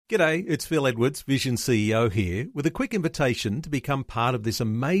G'day, it's Phil Edwards, Vision CEO here, with a quick invitation to become part of this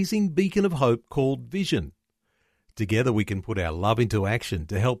amazing beacon of hope called Vision. Together we can put our love into action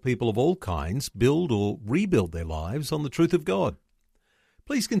to help people of all kinds build or rebuild their lives on the truth of God.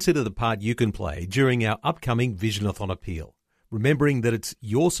 Please consider the part you can play during our upcoming Visionathon appeal, remembering that it's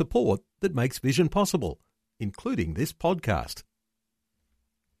your support that makes Vision possible, including this podcast.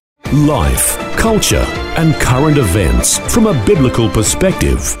 Life, culture, and current events from a biblical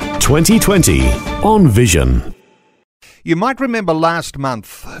perspective. 2020 on Vision. You might remember last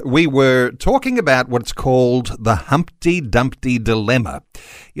month we were talking about what's called the Humpty Dumpty dilemma.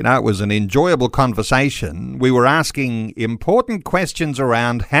 You know, it was an enjoyable conversation. We were asking important questions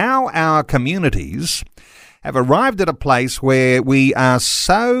around how our communities have arrived at a place where we are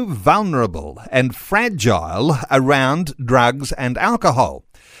so vulnerable and fragile around drugs and alcohol.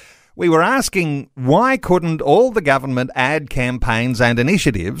 We were asking, why couldn't all the government ad campaigns and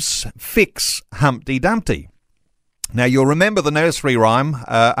initiatives fix Humpty Dumpty? Now, you'll remember the nursery rhyme,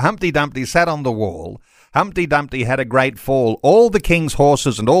 Humpty Dumpty sat on the wall, Humpty Dumpty had a great fall, all the king's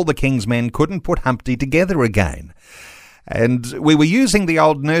horses and all the king's men couldn't put Humpty together again. And we were using the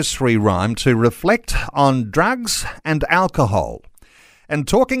old nursery rhyme to reflect on drugs and alcohol, and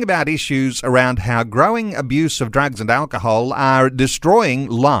talking about issues around how growing abuse of drugs and alcohol are destroying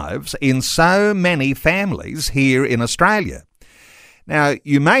lives in so many families here in Australia. Now,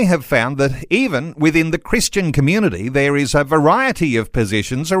 you may have found that even within the Christian community, there is a variety of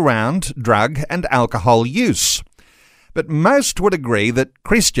positions around drug and alcohol use. But most would agree that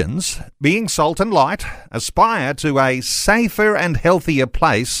Christians, being salt and light, aspire to a safer and healthier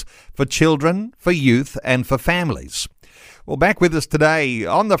place for children, for youth, and for families. Well, back with us today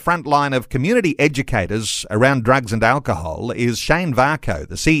on the front line of community educators around drugs and alcohol is Shane Varcoe,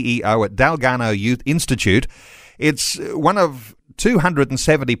 the CEO at Dalgarno Youth Institute. It's one of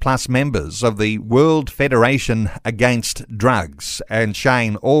 270 plus members of the World Federation Against Drugs. And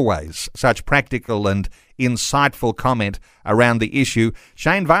Shane, always such practical and insightful comment around the issue.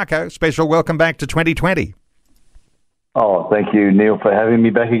 Shane Varcoe, special welcome back to 2020. Oh, thank you, Neil, for having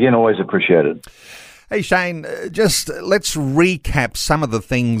me back again. Always appreciate it. Hey Shane, just let's recap some of the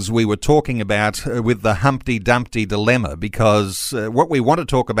things we were talking about with the Humpty Dumpty dilemma, because what we want to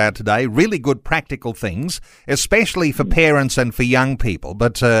talk about today, really good practical things, especially for parents and for young people.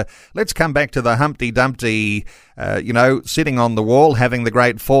 But let's come back to the Humpty Dumpty, sitting on the wall, having the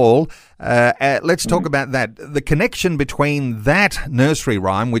great fall. Let's talk about that. The connection between that nursery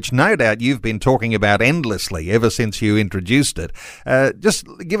rhyme, which no doubt you've been talking about endlessly ever since you introduced it. Just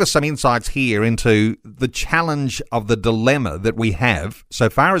give us some insights here into the challenge of the dilemma that we have so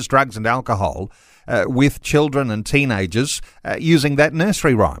far as drugs and alcohol with children and teenagers using that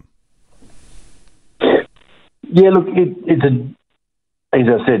nursery rhyme. Yeah, look, as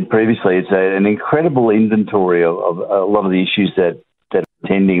I said previously, it's an incredible inventory of a lot of the issues that are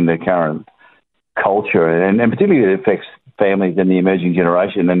attending the current culture, and particularly it affects families and the emerging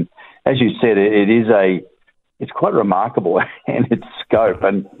generation. And as you said, it's quite remarkable in its scope.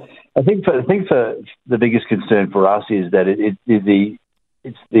 And I think for the biggest concern for us is that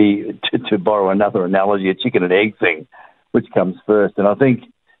it's to borrow another analogy, a chicken and egg thing, which comes first. And I think,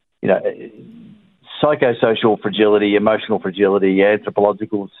 psychosocial fragility, emotional fragility,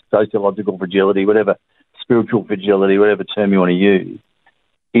 anthropological, sociological fragility, whatever, spiritual fragility, whatever term you want to use,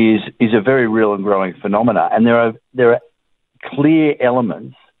 is a very real and growing phenomena. And there are clear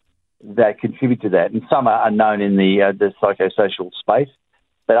elements that contribute to that, and some are known in the psychosocial space,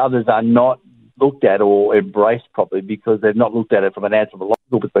 but others are not looked at or embraced properly because they've not looked at it from an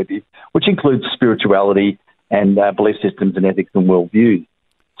anthropological perspective, which includes spirituality and belief systems and ethics and worldviews.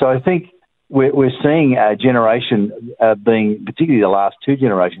 So I think we're seeing a generation being, particularly the last two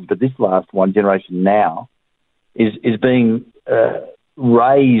generations, but this last one generation now is being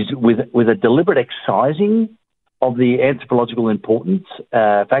raised with a deliberate excising of the anthropological importance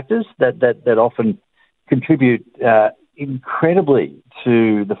factors that often contribute incredibly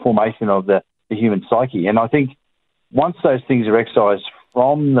to the formation of the human psyche. And I think once those things are excised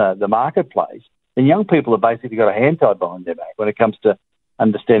from the marketplace, then young people have basically got a hand tied behind their back when it comes to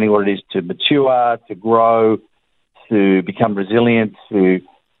understanding what it is to mature, to grow, to become resilient, to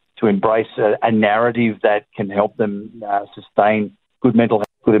embrace a narrative that can help them sustain good mental health,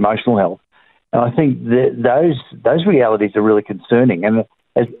 good emotional health. And I think those realities are really concerning. And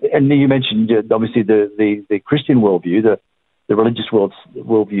you mentioned obviously the Christian worldview, the religious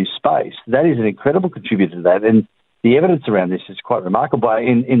worldview space. That is an incredible contributor to that, and the evidence around this is quite remarkable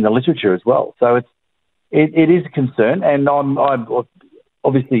in the literature as well. So it is a concern, and I'm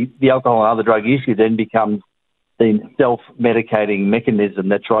obviously the alcohol and other drug issue then becomes the self-medicating mechanism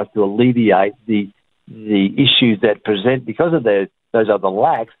that tries to alleviate the issues that present because of those other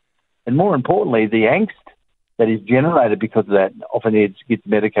lacks, and more importantly, the angst that is generated because of that often gets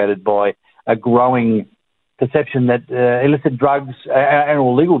medicated by a growing perception that illicit drugs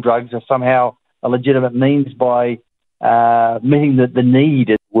or legal drugs are somehow a legitimate means by meeting the need,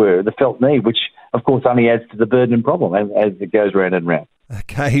 as it were, the felt need, which of course only adds to the burden and problem as it goes round and round.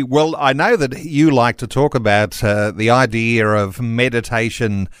 Okay, well, I know that you like to talk about the idea of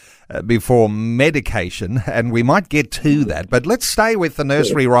meditation before medication, and we might get to that, but let's stay with the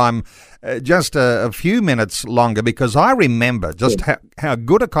nursery rhyme just a few minutes longer, because I remember just how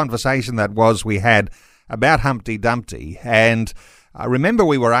good a conversation that was we had about Humpty Dumpty, and I remember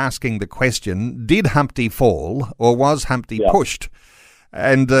we were asking the question, did Humpty fall or was Humpty pushed?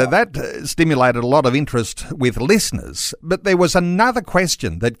 And that stimulated a lot of interest with listeners. But there was another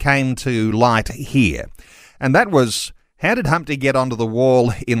question that came to light here, and that was, how did Humpty get onto the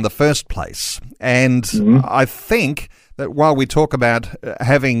wall in the first place? And I think that while we talk about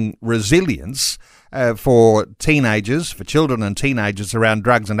having resilience for teenagers, for children and teenagers around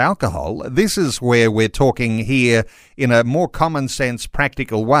drugs and alcohol, this is where we're talking here in a more common sense,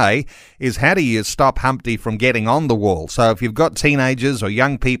 practical way, is how do you stop Humpty from getting on the wall? So if you've got teenagers or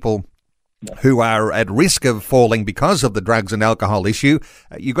young people who are at risk of falling because of the drugs and alcohol issue,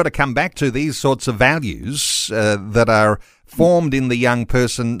 you've got to come back to these sorts of values that are formed in the young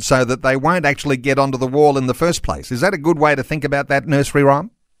person so that they won't actually get onto the wall in the first place. Is that a good way to think about that nursery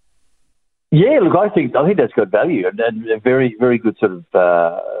rhyme? Yeah, look, I think that's got value and a very, very good sort of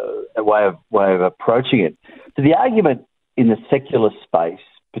way of approaching it. So the argument in the secular space,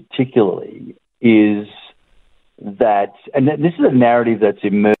 particularly, is that, and this is a narrative that's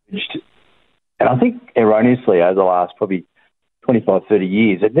emerged, and I think erroneously over the last probably 25, 30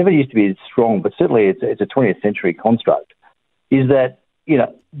 years. It never used to be as strong, but certainly it's a 20th century construct. Is that you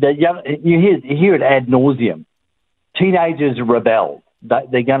hear it ad nauseum. Teenagers rebel.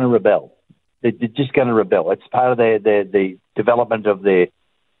 They're going to rebel. They're just going to rebel. It's part of the development of their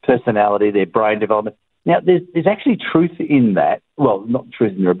personality, their brain development. Now, there's actually truth in that. Well, not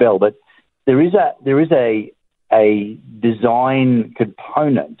truth in rebel, but there is a design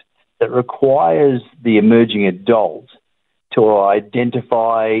component that requires the emerging adult to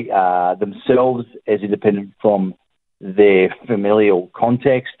identify themselves as independent from their familial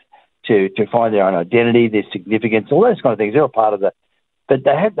context, to find their own identity, their significance, all those kind of things. They're a part of that. But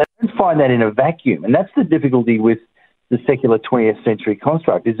they don't find that in a vacuum. And that's the difficulty with the secular 20th century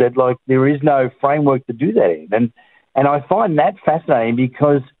construct, is that there is no framework to do that in. And I find that fascinating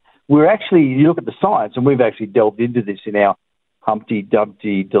because you look at the science, and we've actually delved into this in our Humpty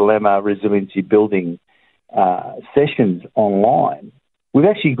Dumpty Dilemma resiliency building sessions online. We've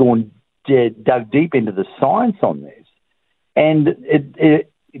actually dug deep into the science on this. And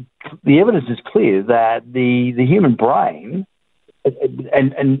the evidence is clear that the human brain,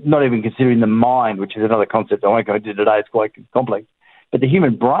 and not even considering the mind, which is another concept I won't go into today, it's quite complex, but the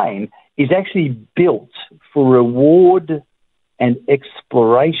human brain is actually built for reward and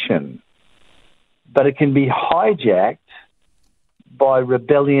exploration, but it can be hijacked by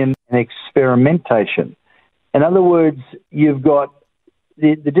rebellion and experimentation. In other words, you've got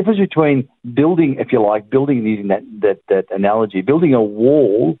the difference between building, if you like, using that analogy, building a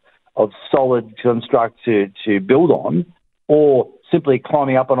wall of solid construct to build on, or simply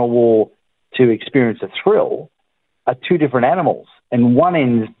climbing up on a wall to experience a thrill, are two different animals, and one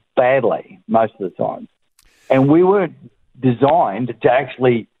ends badly most of the time. And we weren't designed to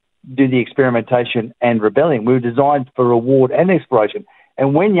actually do the experimentation and rebellion. We were designed for reward and exploration.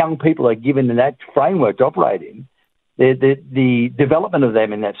 And when young people are given that framework to operate in, the development of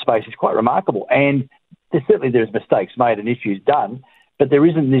them in that space is quite remarkable. And there's mistakes made and issues done, but there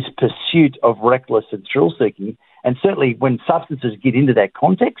isn't this pursuit of reckless and thrill-seeking. And certainly when substances get into that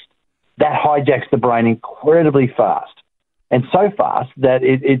context, that hijacks the brain incredibly fast. And so fast that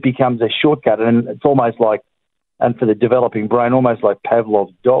it becomes a shortcut. And it's almost like, and for the developing brain, almost like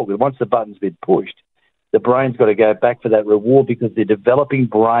Pavlov's dog. And once the button's been pushed, the brain's got to go back for that reward because the developing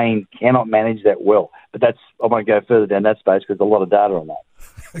brain cannot manage that well. But I won't go further down that space because there's a lot of data on that.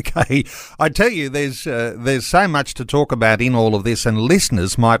 Okay. I tell you, there's so much to talk about in all of this, and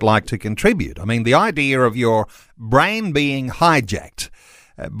listeners might like to contribute. I mean, the idea of your brain being hijacked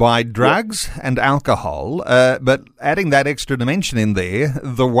by drugs and alcohol, but adding that extra dimension in there,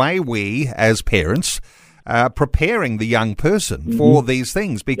 the way we as parents preparing the young person for these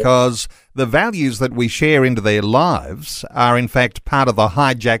things, because the values that we share into their lives are in fact part of the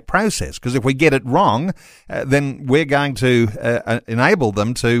hijack process. Because if we get it wrong, then we're going to enable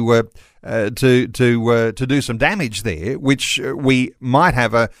them to to do some damage there, which we might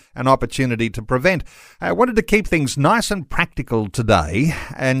have an opportunity to prevent. I wanted to keep things nice and practical today,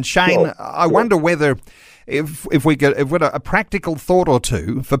 and Shane, I wonder whether if we've got a practical thought or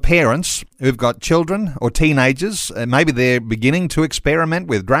two for parents who've got children or teenagers, maybe they're beginning to experiment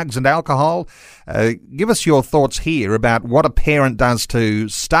with drugs and alcohol. Give us your thoughts here about what a parent does to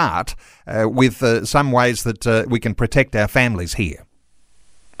start with some ways that we can protect our families here.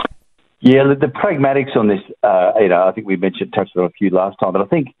 Yeah, the pragmatics on this, I think we touched on a few last time, but I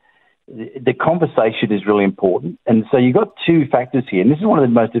think the conversation is really important. And so you've got two factors here, and this is one of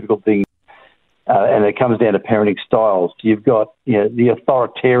the most difficult things, and it comes down to parenting styles. You've got the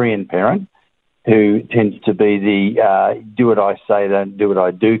authoritarian parent who tends to be the do what I say, don't do what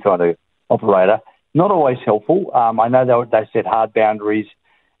I do kind of operator. Not always helpful. I know they set hard boundaries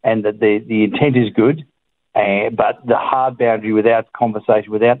and that the intent is good, but the hard boundary without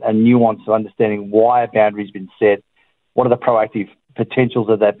conversation, without a nuance of understanding why a boundary's been set, what are the proactive potentials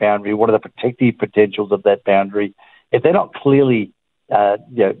of that boundary, what are the protective potentials of that boundary, if they're not clearly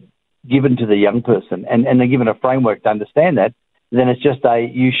given to the young person and they're given a framework to understand that, then it's just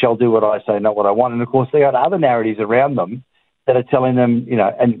you shall do what I say, not what I want. And of course, they got other narratives around them that are telling them,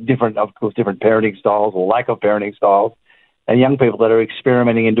 and different parenting styles or lack of parenting styles, and young people that are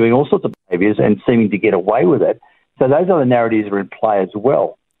experimenting and doing all sorts of behaviours and seeming to get away with it. So those other narratives are in play as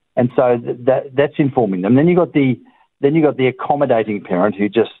well. And so that's informing them. Then you got the accommodating parent who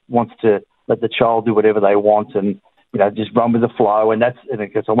just wants to let the child do whatever they want and just run with the flow. And I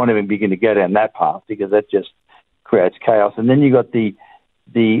won't even begin to go down that path because that just creates chaos. And then you got the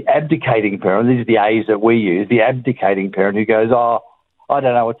abdicating parent. These are the A's that we use. The abdicating parent who goes, I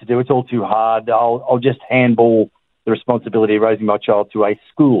don't know what to do. It's all too hard. I'll just handball the responsibility of raising my child to a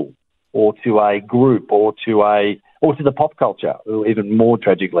school or to a group or to the pop culture, or even more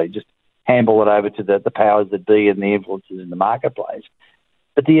tragically, just handball it over to the powers that be and the influences in the marketplace.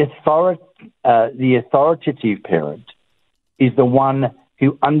 But the authoritative parent is the one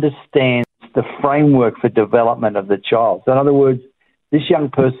who understands the framework for development of the child. So in other words, this young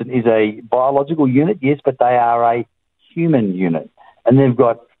person is a biological unit, yes, but they are a human unit. And they've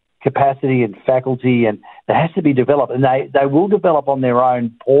got capacity and faculty, and that has to be developed. And they will develop on their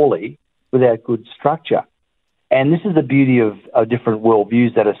own poorly without good structure. And this is the beauty of different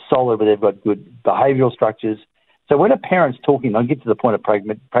worldviews that are solid, where they've got good behavioural structures. So when a parent's talking, I'll get to the point of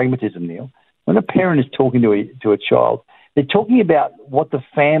pragmatism, Neil. When a parent is talking to a child, they're talking about what the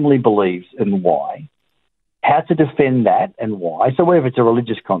family believes and why, how to defend that and why. So whether it's a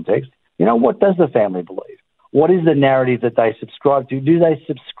religious context, what does the family believe? What is the narrative that they subscribe to? Do they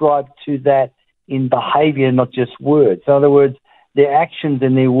subscribe to that in behaviour, not just words? So in other words, their actions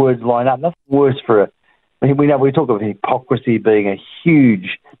and their words line up. Nothing worse we talk about hypocrisy being a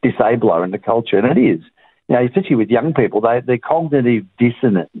huge disabler in the culture, and it is. Especially with young people, the cognitive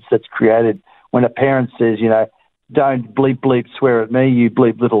dissonance that's created when a parent says, don't bleep, bleep, swear at me, you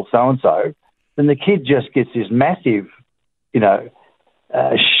bleep little so-and-so, then the kid just gets this massive,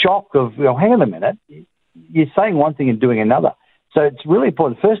 shock of, hang on a minute, you're saying one thing and doing another. So it's really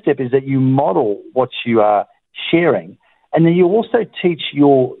important. The first step is that you model what you are sharing, and then you also teach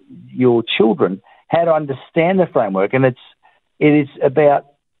your children how to understand the framework. And it is about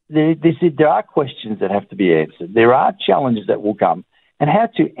there are questions that have to be answered. There are challenges that will come, and how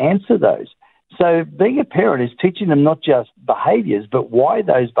to answer those. So being a parent is teaching them not just behaviours, but why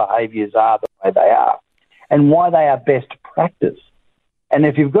those behaviours are the way they are, and why they are best practice. And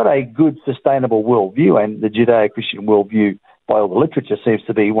if you've got a good, sustainable worldview, and the Judeo-Christian worldview by all the literature seems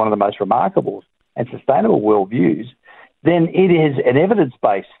to be one of the most remarkable and sustainable worldviews, then it is an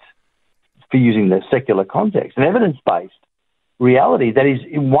evidence-based, for using the secular context, an evidence-based reality that is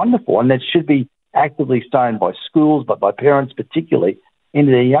wonderful and that should be actively sown by schools, but by parents particularly,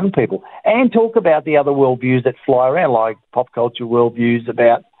 into their young people. And talk about the other worldviews that fly around, like pop culture worldviews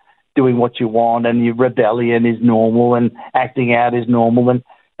about doing what you want, and your rebellion is normal and acting out is normal,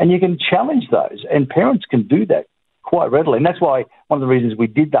 and you can challenge those, and parents can do that quite readily. And that's why one of the reasons we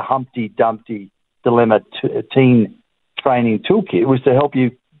did the Humpty Dumpty Dilemma teen training toolkit was to help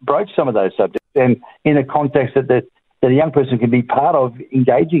you broach some of those subjects, and in a context that a young person can be part of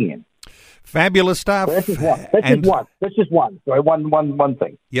engaging in. Fabulous stuff. So that's just one. Sorry, one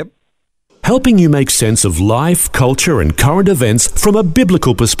thing. Yep. Helping you make sense of life, culture and current events from a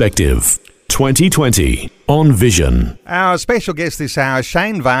biblical perspective. 2020 on Vision. Our special guest this hour,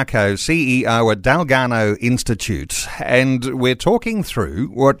 Shane Varcoe, CEO at Dalgarno Institute. And we're talking through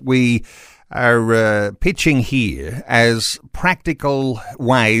what we are pitching here as practical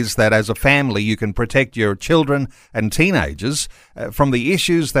ways that as a family you can protect your children and teenagers from the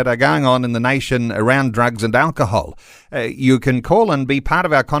issues that are going on in the nation around drugs and alcohol. You can call and be part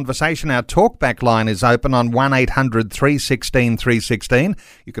of our conversation. Our talkback line is open on 1800 316 316.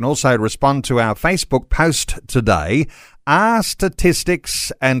 You can also respond to our Facebook post today. Are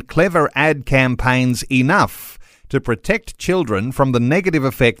statistics and clever ad campaigns enough to protect children from the negative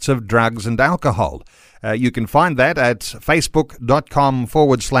effects of drugs and alcohol? You can find that at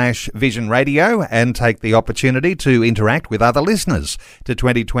facebook.com/Vision Radio and take the opportunity to interact with other listeners to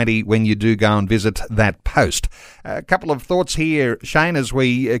 2020 when you do go and visit that post. A couple of thoughts here, Shane, as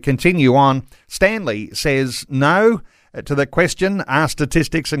we continue on. Stanley says no to the question, are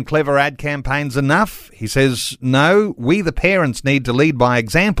statistics and clever ad campaigns enough? He says no, we the parents need to lead by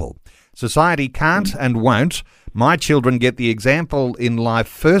example. Society can't and won't. My children get the example in life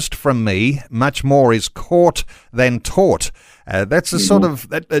first from me. Much more is caught than taught. That's a sort of,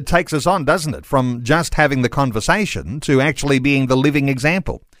 that takes us on, doesn't it? From just having the conversation to actually being the living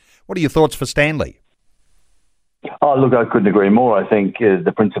example. What are your thoughts for Stanley? Oh, look, I couldn't agree more. I think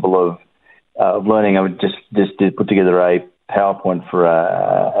the principle of learning, I would just did put together a PowerPoint for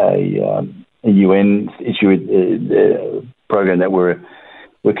a UN issue program that we're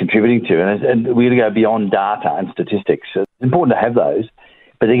contributing to, and we're going to go beyond data and statistics. So it's important to have those,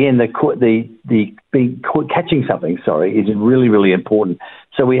 but again, catching something, is really, really important.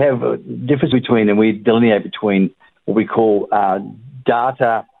 So we have a difference between, and we delineate between what we call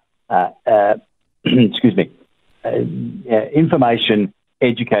data, information,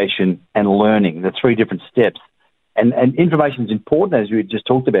 education, and learning. The three different steps, and information is important, as we just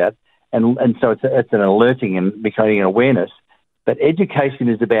talked about, and so it's an alerting and becoming an awareness. But education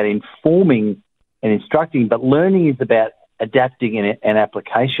is about informing and instructing, but learning is about adapting and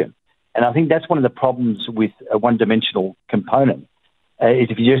application. And I think that's one of the problems with a one-dimensional component, is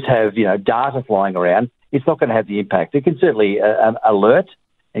if you just have data flying around, it's not going to have the impact. It can certainly alert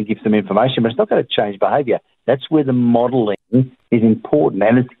and give some information, but it's not going to change behaviour. That's where the modelling is important.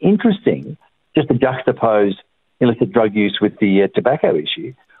 And it's interesting, just to juxtapose illicit drug use with the tobacco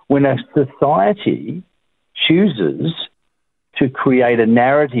issue, when a society chooses to create a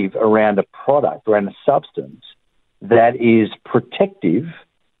narrative around a product, around a substance that is protective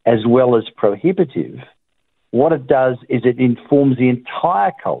as well as prohibitive, what it does is it informs the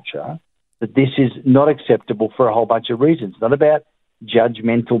entire culture that this is not acceptable for a whole bunch of reasons. Not about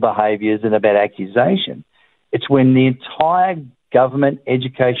judgmental behaviours and about accusation. It's when the entire government,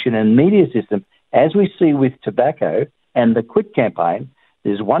 education and media system, as we see with tobacco and the Quit campaign,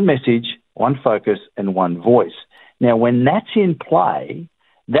 there's one message, one focus and one voice. Now, when that's in play,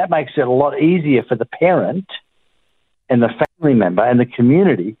 that makes it a lot easier for the parent and the family member and the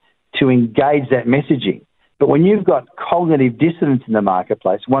community to engage that messaging. But when you've got cognitive dissonance in the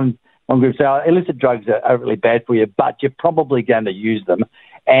marketplace, one group say, illicit drugs are overly bad for you, but you're probably going to use them.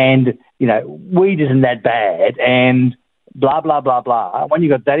 And, weed isn't that bad and blah, blah, blah, blah. When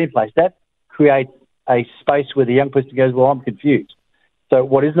you've got that in place, that creates a space where the young person goes, well, I'm confused. So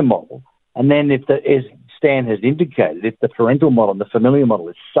what is the model? And then as Stan has indicated, if the parental model and the familial model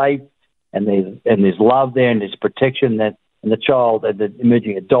is safe and there's love there and there's protection, and the child and the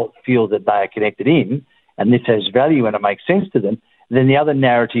emerging adult feel that they are connected in, and this has value and it makes sense to them, then the other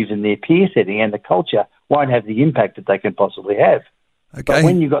narratives in their peer setting and the culture won't have the impact that they can possibly have. Okay. But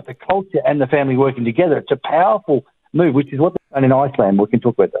when you've got the culture and the family working together, it's a powerful move, which is what they've done in Iceland. We can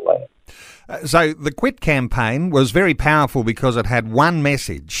talk about that later. So the Quit campaign was very powerful because it had one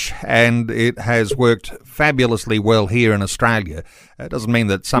message, and it has worked fabulously well here in Australia. It doesn't mean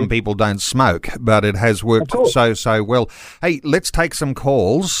that some people don't smoke, but it has worked so well. Hey, let's take some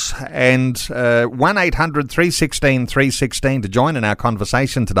calls, and 1800 316 316 to join in our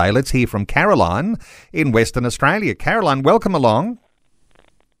conversation today. Let's hear from Caroline in Western Australia. Caroline, welcome along.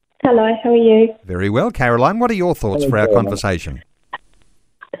 Hello, how are you? Very well, Caroline. What are your thoughts for our conversation?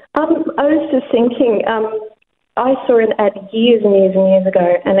 I was just thinking, I saw an ad years and years and years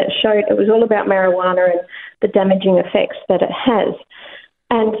ago, and it was all about marijuana and the damaging effects that it has.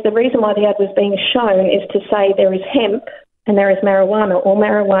 And the reason why the ad was being shown is to say there is hemp and there is marijuana. All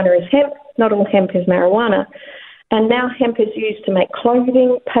marijuana is hemp, not all hemp is marijuana. And now hemp is used to make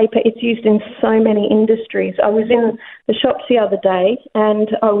clothing, paper. It's used in so many industries. I was in the shops the other day and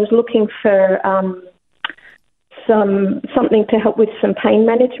I was looking for something to help with some pain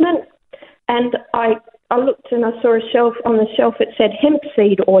management. And I looked and I saw a shelf. On the shelf it said hemp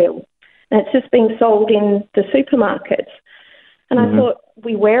seed oil. And it's just being sold in the supermarkets. And I thought,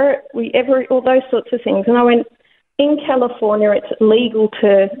 we wear it, all those sorts of things. And I went, in California it's legal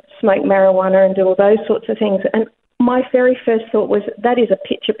to smoke marijuana and do all those sorts of things. And my very first thought was, that is a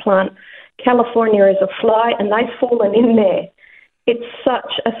pitcher plant. California is a fly, and they've fallen in there. It's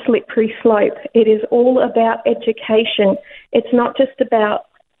such a slippery slope. It is all about education. It's not just about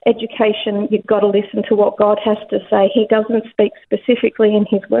education. You've got to listen to what God has to say. He doesn't speak specifically in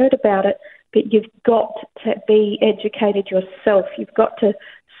his word about it, but you've got to be educated yourself. You've got to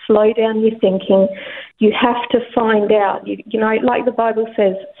slow down your thinking. You have to find out. You know, like the Bible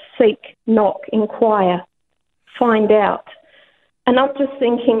says, seek, knock, inquire, find out. And I'm just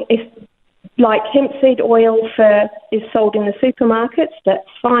thinking, if like hemp seed oil is sold in the supermarkets, that's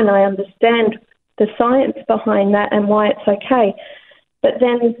fine. I understand the science behind that and why it's okay. But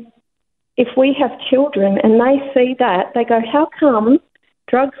then if we have children and they see that, they go, how come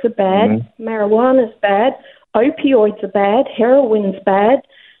drugs are bad, marijuana's bad, opioids are bad, heroin's bad,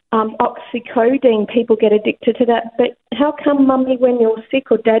 oxycodone, people get addicted to that. But how come mummy when you're sick,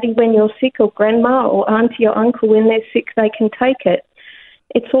 or daddy when you're sick, or grandma or auntie or uncle when they're sick, they can take it?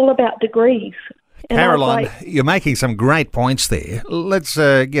 It's all about degrees. And Caroline, you're making some great points there. Let's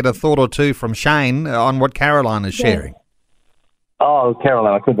get a thought or two from Shane on what Caroline is sharing. Oh,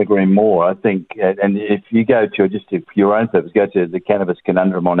 Caroline, I couldn't agree more. I think, and if you go to, just for your own purpose, go to the Cannabis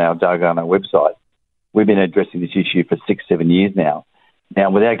Conundrum on our Dargano website. We've been addressing this issue for 6-7 years now.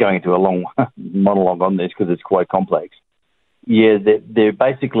 Now, without going into a long monologue on this, because it's quite complex, they're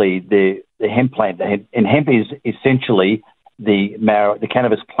basically the hemp plant, and hemp is essentially the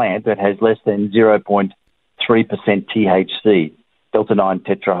cannabis plant that has less than 0.3% THC, delta-9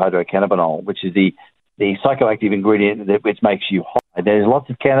 tetrahydrocannabinol, which is the psychoactive ingredient which makes you high. There's lots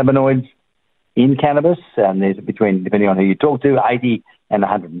of cannabinoids in cannabis, and there's depending on who you talk to, 80 and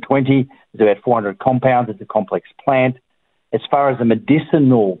 120. There's about 400 compounds. It's a complex plant. As far as a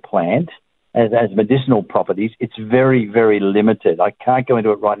medicinal plant, as medicinal properties, it's very, very limited. I can't go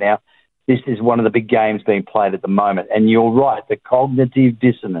into it right now. This is one of the big games being played at the moment. And you're right, the cognitive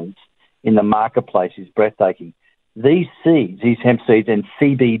dissonance in the marketplace is breathtaking. These seeds, these hemp seeds and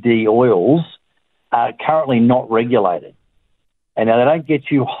CBD oils are currently not regulated. And now they don't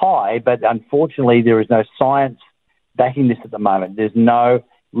get you high, but unfortunately there is no science backing this at the moment. There's no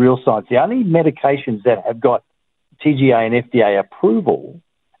real science. The only medications that have got TGA and FDA approval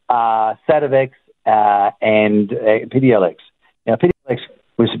are Sativex and Pedialex. Now, Pedialex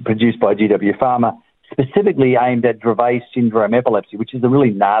was produced by GW Pharma, specifically aimed at Dravet syndrome epilepsy, which is a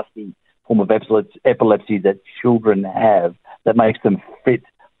really nasty form of epilepsy that children have that makes them fit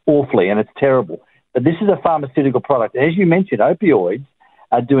awfully, and it's terrible. But this is a pharmaceutical product. As you mentioned, opioids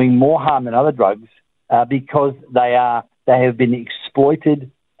are doing more harm than other drugs because they have been exploited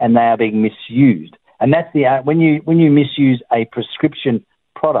and they are being misused. And that's when you misuse a prescription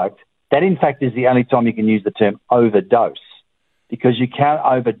product, that in fact is the only time you can use the term overdose, because you can't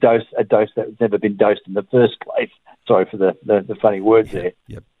overdose a dose that's never been dosed in the first place. Sorry for the funny words there.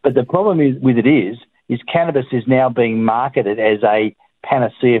 Yep. But the problem with it is cannabis is now being marketed as a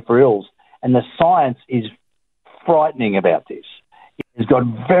panacea for ills, and the science is frightening about this. It's got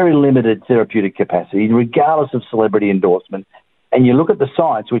very limited therapeutic capacity, regardless of celebrity endorsement. And you look at the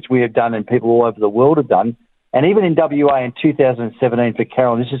science, which we have done and people all over the world have done, and even in WA in 2017, for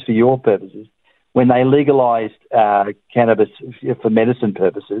Carol, this is for your purposes, when they legalised cannabis for medicine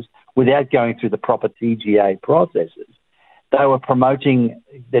purposes without going through the proper TGA processes, they were promoting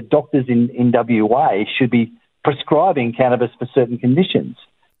that doctors in WA should be prescribing cannabis for certain conditions,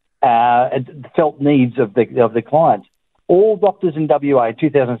 felt needs of the clients. All doctors in WA in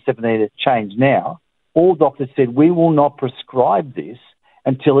 2017, it's changed now, all doctors said, we will not prescribe this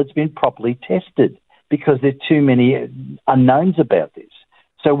until it's been properly tested because there are too many unknowns about this.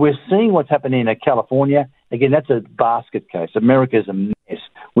 So we're seeing what's happening in California. Again, that's a basket case. America's a mess.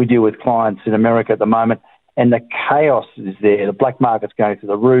 We deal with clients in America at the moment, and the chaos is there. The black market's going through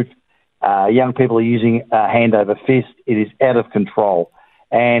the roof. Young people are using hand over fist. It is out of control.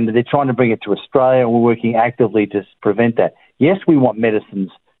 And they're trying to bring it to Australia, and we're working actively to prevent that. Yes, we want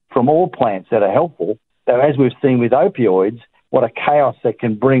medicines from all plants that are helpful, though as we've seen with opioids, what a chaos that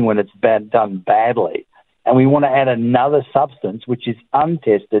can bring when it's done badly. And we want to add another substance which is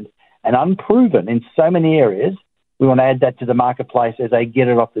untested and unproven in so many areas. We want to add that to the marketplace as a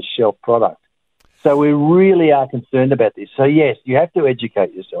get-it-off-the-shelf product. So we really are concerned about this. So, yes, you have to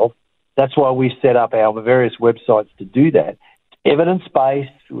educate yourself. That's why we set up our various websites to do that.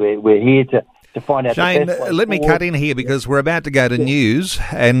 Evidence-based. We're here to to find out. Shane, the best way let me forward. cut in here because we're about to go to news,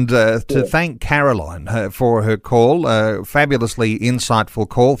 and to thank Caroline for her call. Fabulously insightful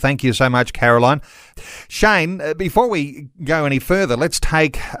call. Thank you so much, Caroline. Shane, before we go any further, let's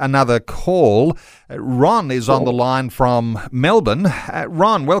take another call. Ron is on the line from Melbourne.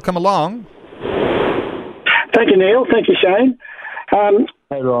 Ron, welcome along. Thank you, Neil. Thank you, Shane.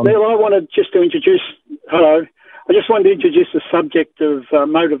 Hey, Ron. Neil, I wanted just to introduce. Hello. I just wanted to introduce the subject of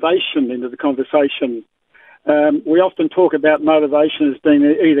motivation into the conversation. We often talk about motivation as being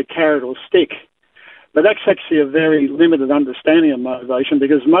either carrot or stick, but that's actually a very limited understanding of motivation,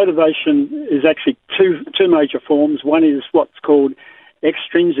 because motivation is actually two major forms. One is what's called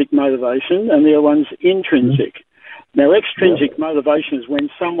extrinsic motivation, and the other one's intrinsic. Now, extrinsic motivation is when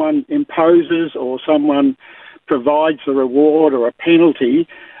someone imposes or someone provides a reward or a penalty,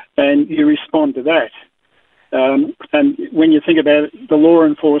 and you respond to that. And when you think about it, the law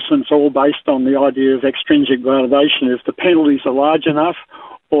enforcement's all based on the idea of extrinsic motivation. If the penalties are large enough,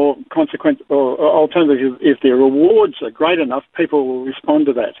 or alternatively, if the rewards are great enough, people will respond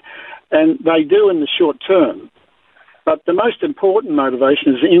to that. And they do in the short term. But the most important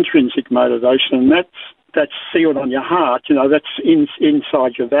motivation is intrinsic motivation, and that's sealed on your heart. You know, that's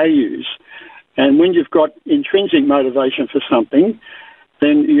inside your values. And when you've got intrinsic motivation for something,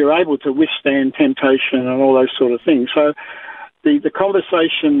 then you're able to withstand temptation and all those sort of things. So the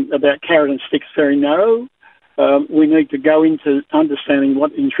conversation about carrot and stick is very narrow. We need to go into understanding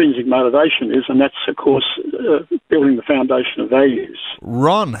what intrinsic motivation is, and that's, of course, building the foundation of values.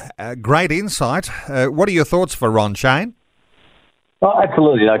 Ron, great insight. What are your thoughts for Ron, Shane? Oh,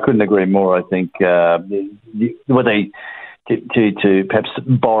 absolutely. I couldn't agree more. I think what they to perhaps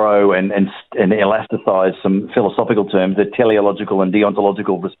borrow and elasticize some philosophical terms, the teleological and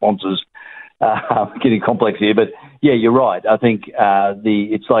deontological responses. Getting complex here, but yeah, you're right. I think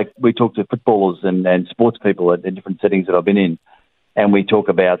it's like we talk to footballers and sports people in different settings that I've been in, and we talk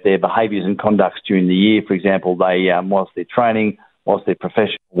about their behaviours and conducts during the year. For example, they whilst they're training, whilst they're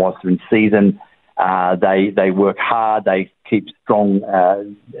professional, whilst they're in season, they work hard. They keep strong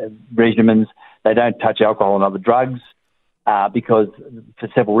regimens. They don't touch alcohol and other drugs because for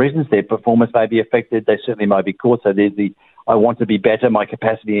several reasons their performance may be affected. They certainly may be caught. So there's the I want to be better. My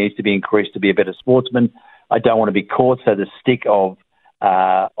capacity needs to be increased to be a better sportsman. I don't want to be caught. So the stick of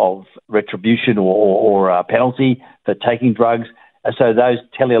retribution or penalty for taking drugs. So those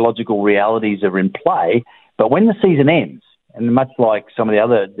teleological realities are in play. But when the season ends, and much like some of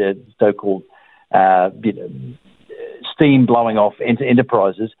the so-called steam blowing off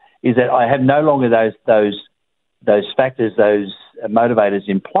enterprises, is that I have no longer those factors, those motivators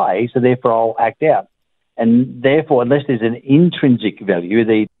in play. So therefore, I'll act out. And therefore, unless there's an intrinsic value,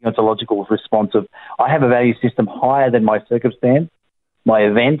 the ontological response of I have a value system higher than my circumstance, my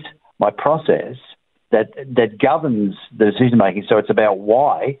event, my process, that governs the decision-making, so it's about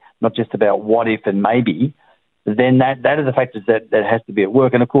why, not just about what if and maybe, then that are the factors that has to be at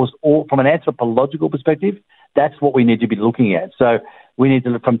work. And, of course, from an anthropological perspective, that's what we need to be looking at. So we need to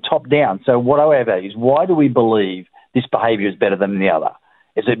look from top down. So what are our values? Why do we believe this behaviour is better than the other?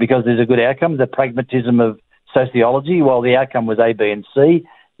 Is it because there's a good outcome, the pragmatism of sociology? Well, the outcome was A, B and C,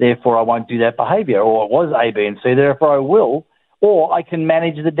 therefore I won't do that behaviour. Or it was A, B and C, therefore I will. Or I can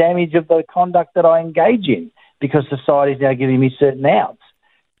manage the damage of the conduct that I engage in because society is now giving me certain outs.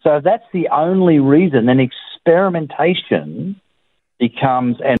 So if that's the only reason, then experimentation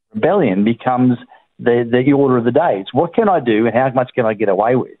becomes, and rebellion becomes the order of the day. It's what can I do and how much can I get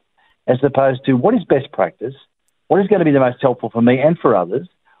away with, as opposed to what is best practice, what is going to be the most helpful for me and for others,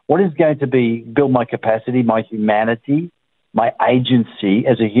 what is going to build my capacity, my humanity, my agency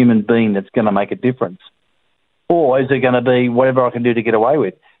as a human being that's going to make a difference? Or is it going to be whatever I can do to get away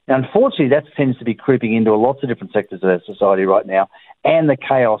with? Now, unfortunately, that tends to be creeping into lots of different sectors of our society right now, and the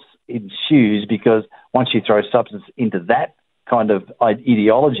chaos ensues because once you throw substance into that kind of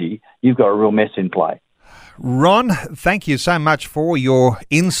ideology, you've got a real mess in play. Ron, thank you so much for your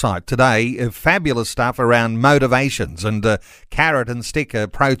insight today. Fabulous stuff around motivations and carrot and stick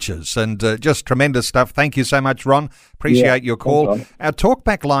approaches, and just tremendous stuff. Thank you so much, Ron. Appreciate your call. Our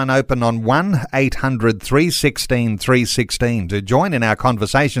talkback line open on 1-800-316-316 to join in our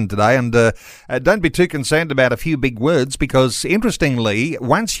conversation today. And don't be too concerned about a few big words, because interestingly,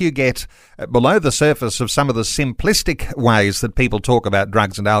 once you get below the surface of some of the simplistic ways that people talk about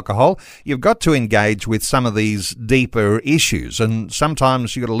drugs and alcohol, you've got to engage with some of these deeper issues. And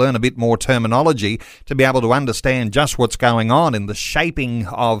sometimes you've got to learn a bit more terminology to be able to understand just what's going on in the shaping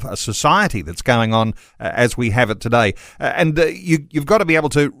of a society that's going on as we have it today. say. You've got to be able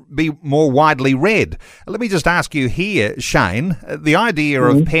to be more widely read. Let me just ask you here, Shane, the idea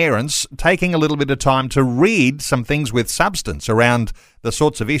of parents taking a little bit of time to read some things with substance around the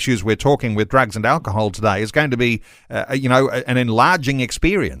sorts of issues we're talking with drugs and alcohol today is going to be, an enlarging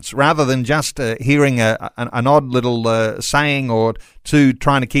experience rather than just hearing an odd little saying or two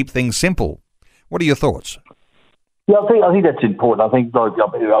trying to keep things simple. What are your thoughts? Yeah, I think that's important. I think,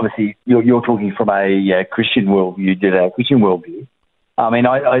 obviously, you're talking from a Christian worldview. I mean,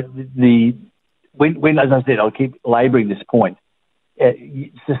 when as I said, I'll keep labouring this point.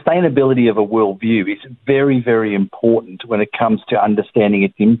 Sustainability of a worldview is very, very important when it comes to understanding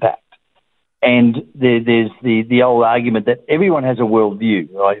its impact. And there's the old argument that everyone has a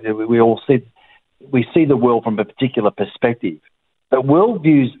worldview. Right? We see the world from a particular perspective, but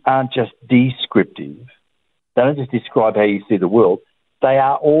worldviews aren't just descriptive. They don't just describe how you see the world. They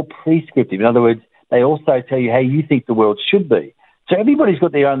are all prescriptive. In other words, they also tell you how you think the world should be. So everybody's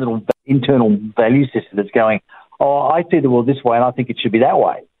got their own little internal value system that's going, oh, I see the world this way and I think it should be that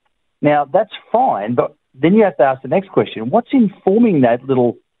way. Now, that's fine, but then you have to ask the next question. What's informing that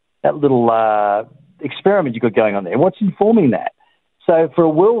little experiment you've got going on there? What's informing that? So for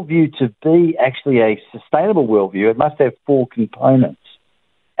a worldview to be actually a sustainable worldview, it must have four components.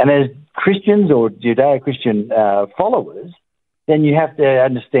 And as Christians or Judeo-Christian followers, then you have to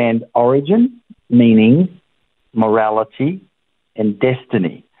understand origin, meaning, morality, and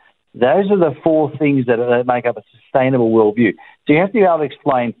destiny. Those are the four things that make up a sustainable worldview. So you have to be able to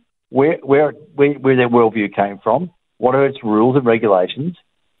explain where their worldview came from, what are its rules and regulations,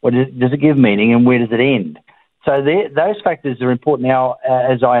 does it give meaning, and where does it end? So those factors are important now,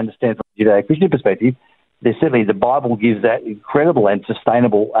 as I understand from a Judeo-Christian perspective. Certainly the Bible gives that incredible and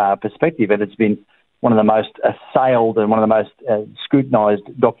sustainable perspective, and it's been one of the most assailed and one of the most scrutinised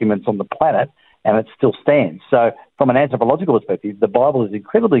documents on the planet, and it still stands. So from an anthropological perspective, the Bible is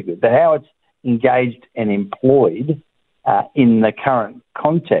incredibly good, but how it's engaged and employed in the current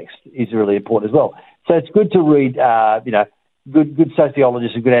context is really important as well. So it's good to read, good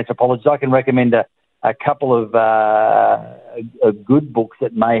sociologists and good anthropologists. I can recommend a couple of good books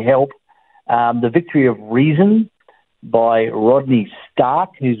that may help. The Victory of Reason by Rodney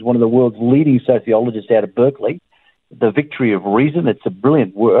Stark, who's one of the world's leading sociologists out of Berkeley. The Victory of Reason, it's a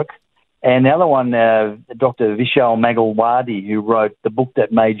brilliant work. And the other one, Dr. Vishal Mangalwadi, who wrote The Book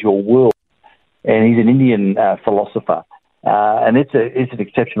That Made Your World, and he's an Indian philosopher. And it's an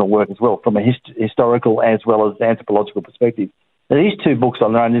exceptional work as well from a historical as well as anthropological perspective. Now, these two books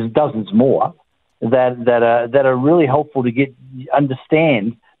on their own, there's dozens more that are really helpful to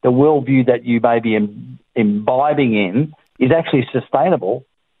understand the worldview that you may be imbibing in is actually sustainable.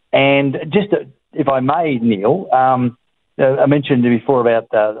 And just, if I may, Neil, I mentioned before about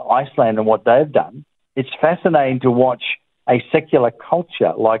Iceland and what they've done. It's fascinating to watch a secular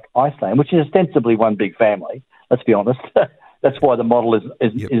culture like Iceland, which is ostensibly one big family, let's be honest. That's why the model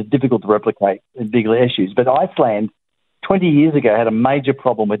is difficult to replicate in bigger issues. But Iceland, 20 years ago, had a major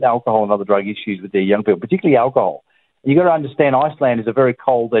problem with alcohol and other drug issues with their young people, particularly alcohol. You've got to understand Iceland is a very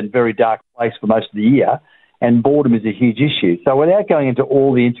cold and very dark place for most of the year, and boredom is a huge issue. So without going into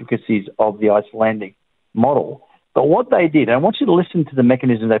all the intricacies of the Icelandic model, but what they did, and I want you to listen to the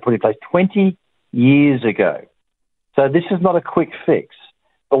mechanism they put in place 20 years ago. So this is not a quick fix.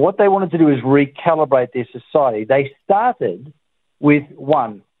 But what they wanted to do is recalibrate their society. They started with,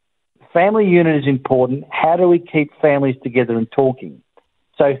 one, family unit is important. How do we keep families together and talking?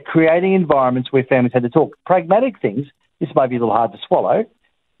 So creating environments where families had to talk. Pragmatic things, this might be a little hard to swallow,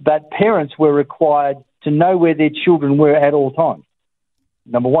 but parents were required to know where their children were at all times,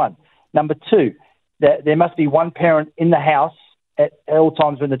 number one. Number two, there must be one parent in the house at all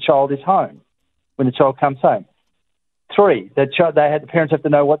times when the child is home, when the child comes home. Three, the parents have to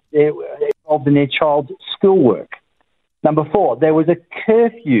know what they're involved in their child's schoolwork. Number four, there was a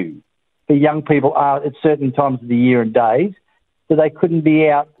curfew for young people at certain times of the year and days, so they couldn't be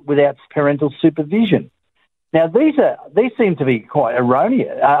out without parental supervision. Now, these seem to be quite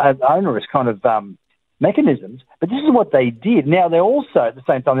onerous kind of mechanisms, but this is what they did. Now, they're also, at the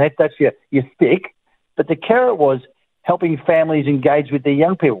same time, that's your stick, but the carrot was helping families engage with their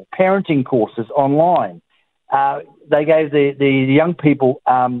young people, parenting courses online. They gave the young people,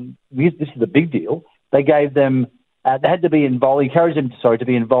 this is a big deal, they gave them, they had to be involved, encouraged them, to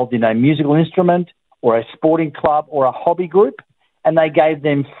be involved in a musical instrument or a sporting club or a hobby group, and they gave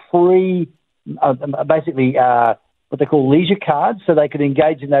them free, basically what they call leisure cards, so they could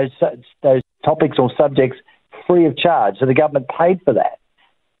engage in those topics or subjects free of charge. So the government paid for that.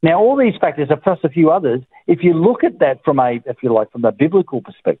 Now, all these factors, plus a few others, if you look at that from a biblical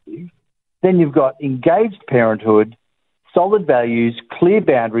perspective, then you've got engaged parenthood, solid values, clear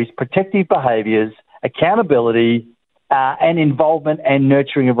boundaries, protective behaviours, accountability, and involvement and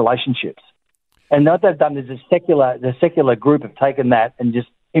nurturing of relationships. And what they've done is the secular group have taken that and just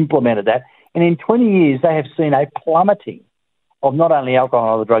implemented that. And in 20 years, they have seen a plummeting of not only alcohol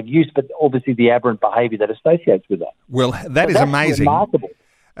and other drug use, but obviously the aberrant behaviour that associates with that. Well, that's amazing. Remarkable.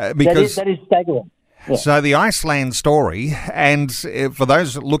 Because that is staggering. Yeah. So the Iceland story, and for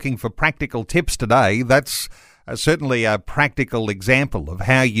those looking for practical tips today, that's certainly a practical example of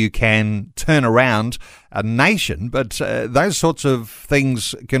how you can turn around a nation, but those sorts of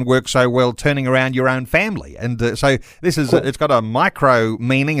things can work so well turning around your own family. And so this is, it's got a micro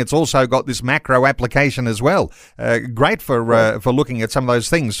meaning. It's also got this macro application as well. Great for looking at some of those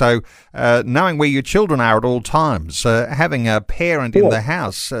things. So knowing where your children are at all times, having a parent in the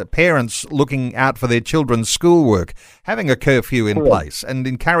house, parents looking out for their children's schoolwork, having a curfew in place and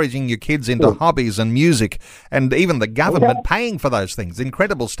encouraging your kids into hobbies and music, and even the government paying for those things.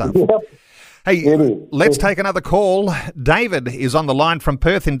 Incredible stuff. Hey, let's take another call. David is on the line from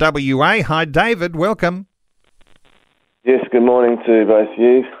Perth in WA. Hi, David. Welcome. Yes, good morning to both of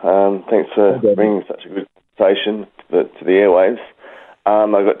you. Thanks for bringing such a good conversation to the airwaves.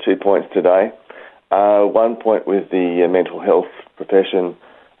 I've got 2 points today. One point with the mental health profession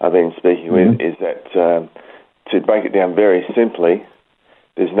I've been speaking with is that, to break it down very simply,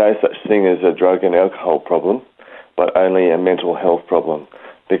 there's no such thing as a drug and alcohol problem, but only a mental health problem.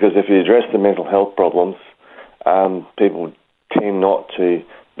 Because if you address the mental health problems, people tend not to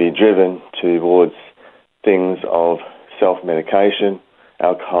be driven towards things of self-medication,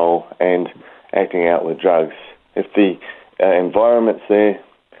 alcohol, and acting out with drugs. If the environment's there,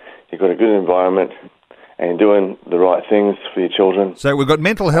 you've got a good environment, and doing the right things for your children. So we've got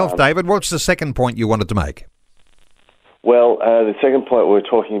mental health, David. What's the second point you wanted to make? Well, the second point we're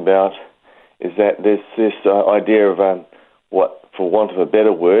talking about is that there's this idea of what, for want of a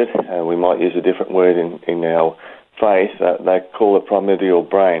better word, we might use a different word in our faith, they call the primordial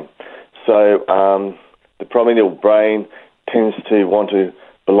brain. So the primordial brain tends to want to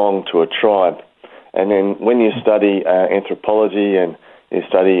belong to a tribe. And then when you study anthropology and you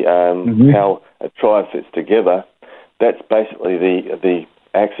study how a tribe fits together, that's basically the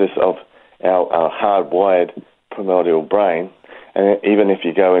axis of our hardwired primordial brain. And even if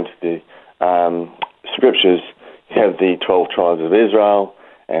you go into the scriptures, you have the 12 tribes of Israel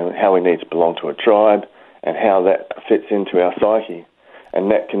and how we need to belong to a tribe and how that fits into our psyche. And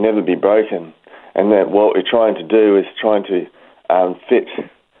that can never be broken. And that what we're trying to do is trying to fit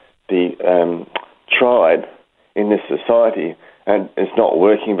the tribe in this society, and it's not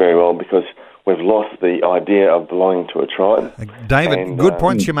working very well because we've lost the idea of belonging to a tribe. David, good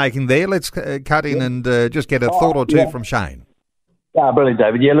points you're making there. Let's cut in and just get a thought or two from Shane. Brilliant,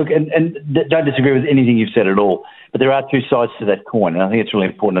 David. Yeah, look, and don't disagree with anything you've said at all, but there are two sides to that coin, and I think it's really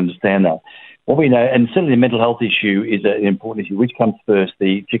important to understand that. What we know, and certainly the mental health issue is an important issue. Which comes first,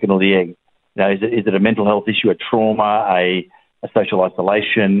 the chicken or the egg? You know, is it a mental health issue, a trauma, a social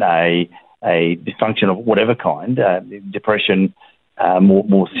isolation, a dysfunction of whatever kind, depression,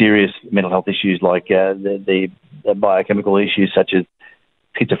 more serious mental health issues like the biochemical issues such as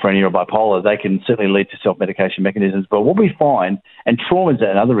schizophrenia or bipolar? They can certainly lead to self-medication mechanisms. But what we find, and trauma is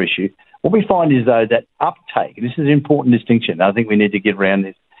another issue, what we find is, though, that uptake, and this is an important distinction, I think we need to get around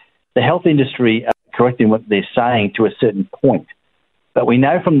this, the health industry are correcting what they're saying to a certain point. But we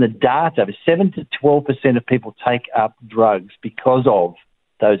know from the data, 7 to 12% of people take up drugs because of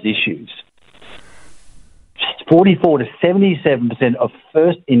those issues. 44 to 77% of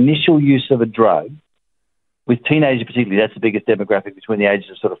first initial use of a drug, with teenagers particularly, that's the biggest demographic between the ages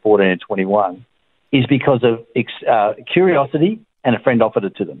of sort of 14 and 21, is because of curiosity and a friend offered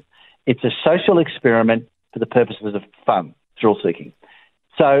it to them. It's a social experiment for the purposes of fun, thrill-seeking.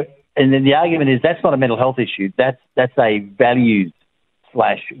 So, and then the argument is that's not a mental health issue. That's a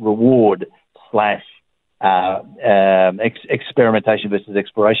values/reward/ experimentation versus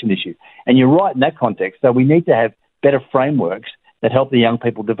exploration issue. And you're right in that context. So we need to have better frameworks that help the young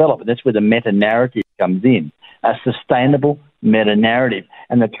people develop. And that's where the meta-narrative comes in, a sustainable meta-narrative.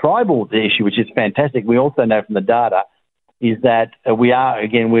 And the tribal issue, which is fantastic, we also know from the data, is that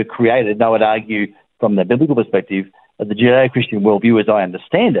we're created, and I would argue from the biblical perspective, of the Judeo-Christian worldview, as I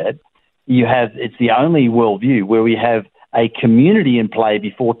understand it, it's the only worldview where we have a community in play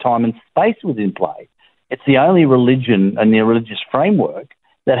before time and space was in play. It's the only religion and the religious framework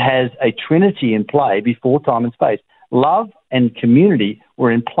that has a trinity in play before time and space. Love and community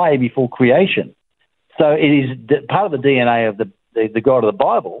were in play before creation. So it is part of the DNA of the God of the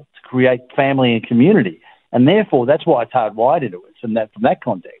Bible to create family and community. And therefore, that's why it's hardwired into it from that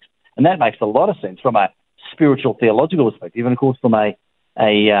context. And that makes a lot of sense from a spiritual, theological perspective, and of course from a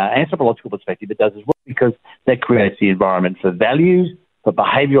anthropological perspective, it does as well, because that creates the environment for values, for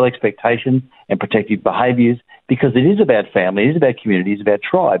behavioural expectations and protective behaviours, because it is about family, it is about community, it's about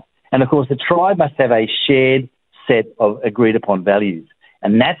tribe. And of course, the tribe must have a shared set of agreed upon values.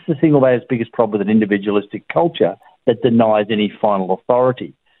 And that's the single biggest problem with an individualistic culture that denies any final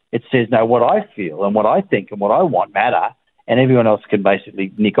authority. It says, no, what I feel and what I think and what I want matter, and everyone else can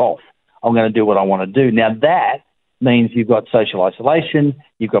basically nick off. I'm going to do what I want to do. Now, that means you've got social isolation,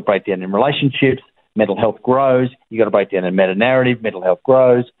 you've got breakdown in relationships, mental health grows, you've got a breakdown in meta-narrative, mental health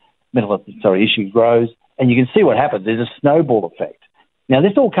issue grows, and you can see what happens. There's a snowball effect. Now,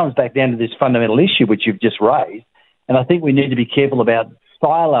 this all comes back down to this fundamental issue which you've just raised, and I think we need to be careful about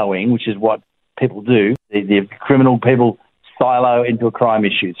siloing, which is what people do. The criminal people silo into a crime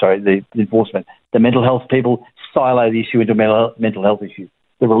issue, the enforcement. The mental health people silo the issue into a mental health issue.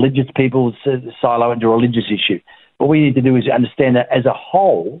 The religious people silo into a religious issue. What we need to do is understand that as a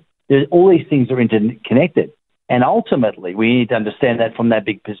whole, all these things are interconnected. And ultimately, we need to understand that from that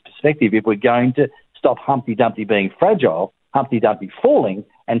big perspective. If we're going to stop Humpty Dumpty being fragile, Humpty Dumpty falling,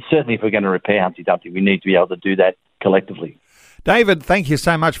 and certainly if we're going to repair Humpty Dumpty, we need to be able to do that collectively. David, thank you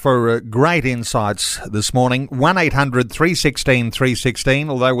so much for great insights this morning. 1-800-316-316,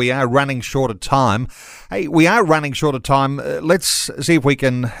 although we are running short of time. Hey, we are running short of time. Let's see if we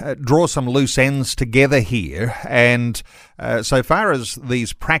can draw some loose ends together here. And so far as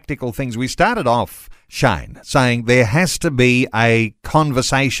these practical things, we started off, Shane, saying there has to be a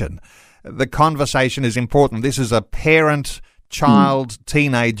conversation. The conversation is important. This is a parent child,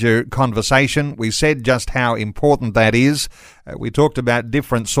 teenager conversation. We said just how important that is. We talked about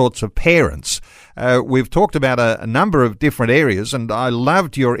different sorts of parents. We've talked about a number of different areas, and I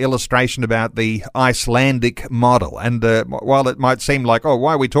loved your illustration about the Icelandic model. And while it might seem like, oh,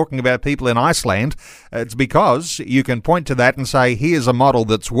 why are we talking about people in Iceland? It's because you can point to that and say, here's a model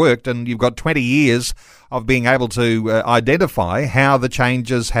that's worked, and you've got 20 years of being able to identify how the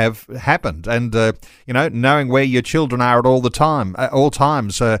changes have happened, and knowing where your children are at all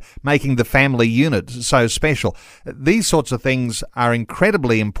times, making the family unit so special. These sorts of things are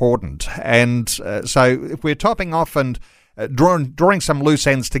incredibly important, and so if we're topping off and drawing some loose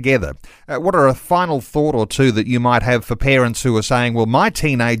ends together, what are a final thought or two that you might have for parents who are saying, well, my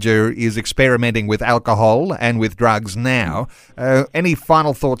teenager is experimenting with alcohol and with drugs now? Any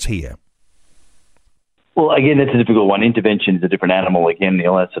final thoughts here? Well, again, that's a difficult one. Intervention is a different animal. Again,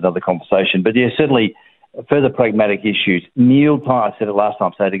 Neil, that's another conversation. But yeah, certainly further pragmatic issues. Meal time, I said it last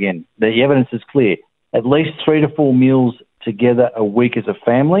time, say it again. The evidence is clear. At least 3 to 4 meals together a week as a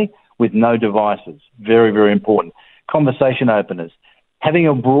family with no devices. Very, very important. Conversation openers. Having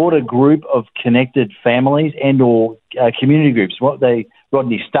a broader group of connected families and or community groups. Rodney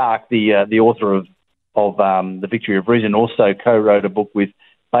Stark, the author of The Victory of Reason, also co-wrote a book with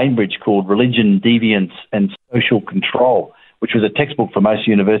Bainbridge called Religion, Deviance and Social Control, which was a textbook for most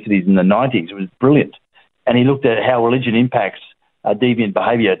universities in the 90s. It was brilliant. And he looked at how religion impacts deviant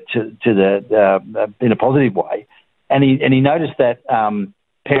behaviour in a positive way. And he noticed that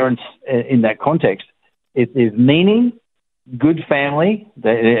parents in that context, if there's meaning, good family,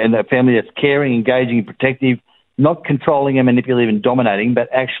 and a family that's caring, engaging, protective, not controlling and manipulative and dominating, but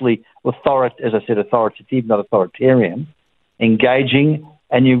actually, authoritative, not authoritarian, engaging,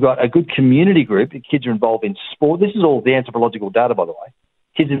 and you've got a good community group. The kids are involved in sport. This is all the anthropological data, by the way.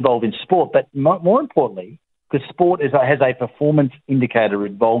 Kids involved in sport, but more importantly, because sport has a performance indicator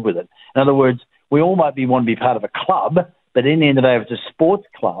involved with it. In other words, we all want to be part of a club, but in the end of the day, if it's a sports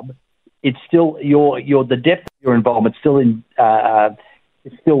club, it's still the depth of your involvement what's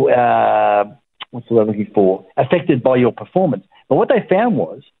the word I'm looking for? Affected by your performance. But what they found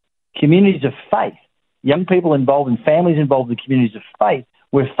was communities of faith, young people involved in families involved in communities of faith,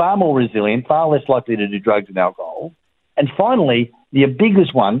 were far more resilient, far less likely to do drugs and alcohol. And finally, the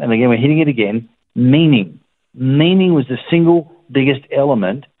biggest one, and again, we're hitting it again, meaning. Meaning was the single biggest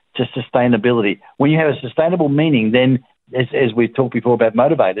element to sustainability. When you have a sustainable meaning, then, as we've talked before about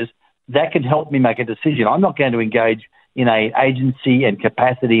motivators, that can help me make a decision. I'm not going to engage in an agency and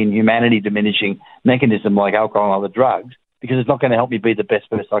capacity and humanity diminishing mechanism like alcohol and other drugs, because it's not going to help me be the best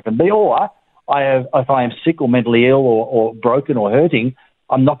person I can be. Or if I am sick or mentally ill or broken or hurting,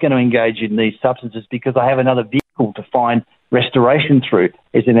 I'm not going to engage in these substances because I have another vehicle to find restoration through,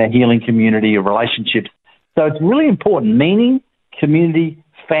 as in a healing community or relationships. So it's really important. Meaning, community,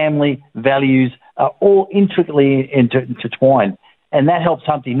 family, values are all intricately intertwined. And that helps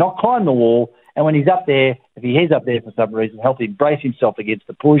Humpty not climb the wall. And when he's up there, if he is up there for some reason, help him brace himself against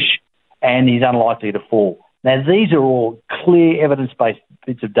the push, and he's unlikely to fall. Now, these are all clear evidence-based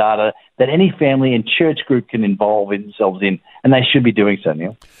bits of data that any family and church group can involve themselves in, and they should be doing so,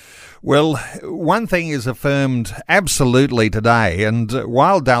 Neil. Well, one thing is affirmed absolutely today, and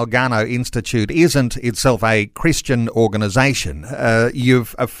while Dalgarno Institute isn't itself a Christian organisation,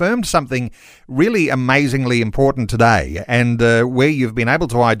 you've affirmed something really amazingly important today, and where you've been able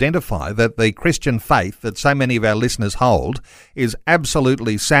to identify that the Christian faith that so many of our listeners hold is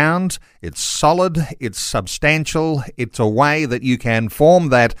absolutely sound, it's solid, it's substantial, it's a way that you can form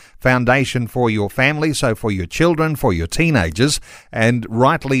that foundation for your family, so for your children, for your teenagers, and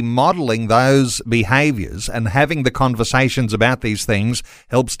rightly modelling those behaviours and having the conversations about these things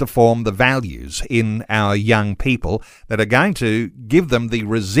helps to form the values in our young people that are going to give them the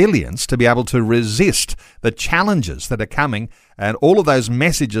resilience to be able to resist the challenges that are coming and all of those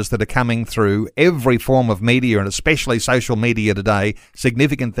messages that are coming through every form of media, and especially social media today,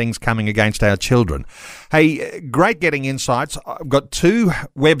 significant things coming against our children. Hey, great getting insights. I've got 2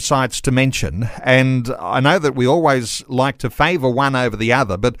 websites to mention, and I know that we always like to favour one over the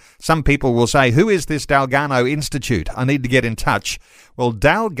other, but some people will say, who is this Dalgarno Institute? I need to get in touch. Well,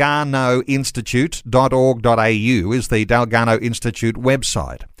 dalgarnoinstitute.org.au is the Dalgarno Institute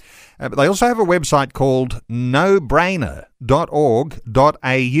website. But they also have a website called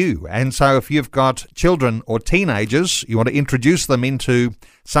nobrainer.org.au. And so if you've got children or teenagers, you want to introduce them into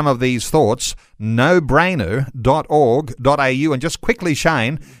some of these thoughts, nobrainer.org.au. And just quickly,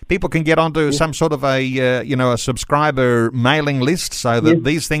 Shane, people can get onto some sort of a subscriber mailing list so that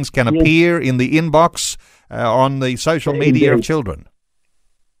these things can appear in the inbox on the social media of children.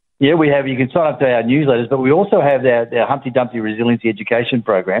 Yeah, we have. You can sign up to our newsletters, but we also have our Humpty Dumpty Resiliency Education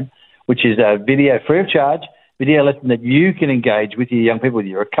Program, which is a video free of charge, video lesson that you can engage with your young people, whether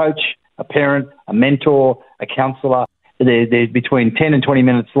you're a coach, a parent, a mentor, a counsellor. They're between 10 and 20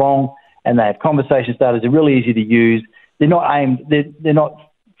 minutes long, and they have conversation starters. They're really easy to use. They're not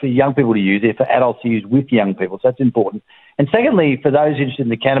for young people to use. They're for adults to use with young people, so that's important. And secondly, for those interested in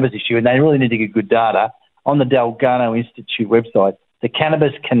the cannabis issue, and they really need to get good data, on the Dalgarno Institute website, the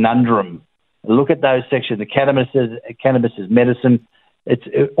Cannabis Conundrum. Look at those sections. The cannabis is medicine.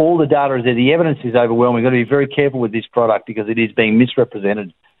 All the data is there. The evidence is overwhelming. We've got to be very careful with this product because it is being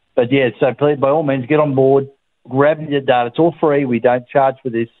misrepresented. But yeah, so please, by all means, get on board, grab the data. It's all free. We don't charge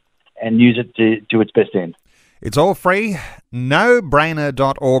for this, and use it to its best end. It's all free,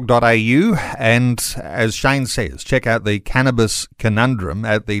 nobrainer.org.au, and as Shane says, check out the Cannabis Conundrum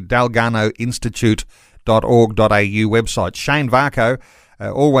at the dalgarnoinstitute.org.au website. Shane Varcoe,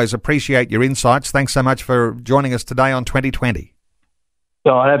 always appreciate your insights. Thanks so much for joining us today on 2020.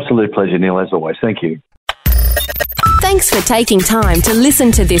 Oh, an absolute pleasure, Neil, as always. Thank you. Thanks for taking time to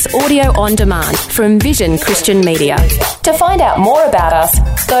listen to this audio on demand from Vision Christian Media. To find out more about us,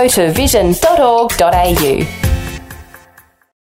 go to vision.org.au.